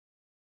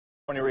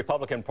The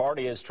Republican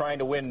Party is trying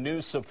to win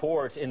new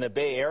support in the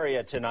Bay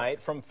Area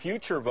tonight from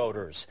future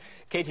voters.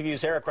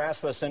 KTVU's Eric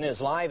Rasmussen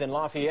is live in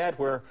Lafayette,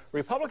 where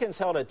Republicans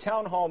held a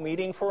town hall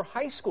meeting for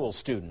high school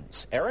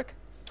students. Eric?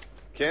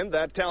 Ken,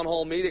 that town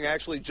hall meeting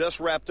actually just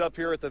wrapped up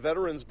here at the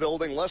Veterans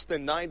Building less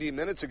than 90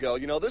 minutes ago.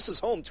 You know, this is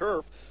home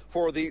turf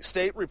for the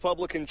state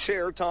Republican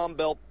chair, Tom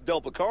Del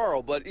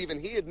Picaro, but even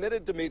he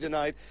admitted to me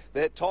tonight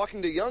that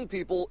talking to young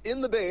people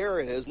in the Bay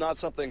Area is not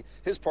something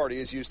his party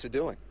is used to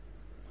doing.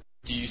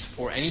 Do you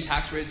support any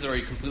tax raises, or are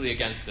you completely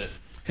against it?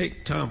 Hey,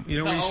 Tom,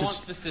 you know, I want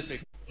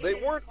specifics. They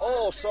weren't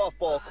all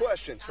softball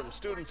questions from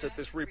students at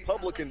this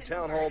Republican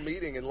town hall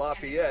meeting in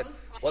Lafayette,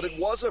 but it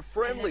was a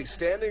friendly,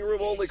 standing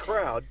room only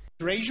crowd.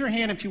 Raise your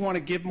hand if you want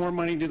to give more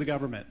money to the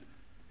government.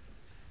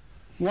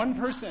 One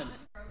person.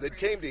 That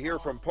came to hear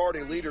from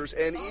party leaders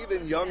and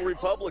even young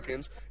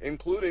Republicans,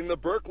 including the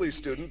Berkeley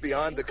student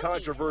behind the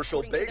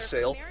controversial bake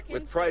sale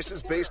with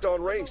prices based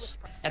on race.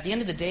 At the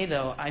end of the day,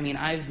 though, I mean,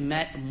 I've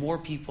met more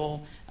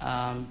people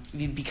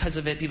because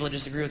of it, people that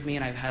disagree with me,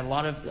 and I've had a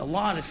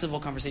lot of civil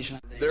conversation.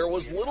 There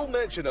was little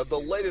mention of the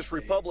latest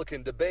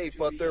Republican debate,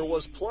 but there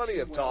was plenty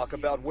of talk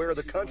about where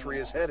the country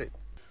is headed.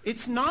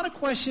 It's not a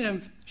question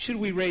of should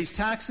we raise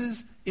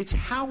taxes, it's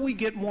how we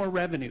get more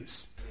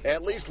revenues.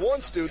 At least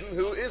one student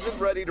who isn't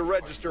ready to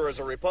register as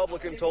a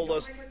Republican told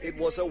us it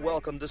was a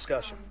welcome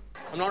discussion.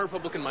 I'm not a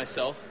Republican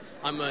myself.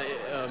 I'm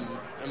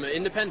an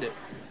independent,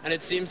 and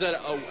it seems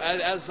that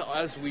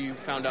as we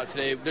found out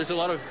today, there's a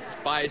lot of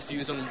biased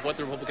views on what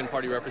the Republican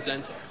Party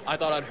represents. I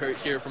thought I'd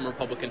hear from a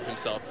Republican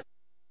himself.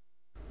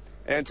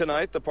 And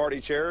tonight, the party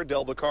chair,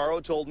 Del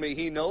Picaro, told me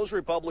he knows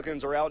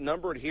Republicans are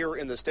outnumbered here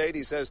in the state.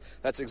 He says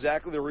that's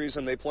exactly the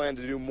reason they plan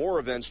to do more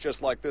events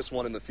just like this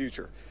one in the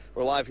future.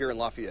 We're live here in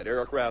Lafayette.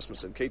 Eric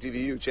Rasmussen,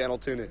 KTVU Channel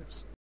 2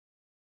 News.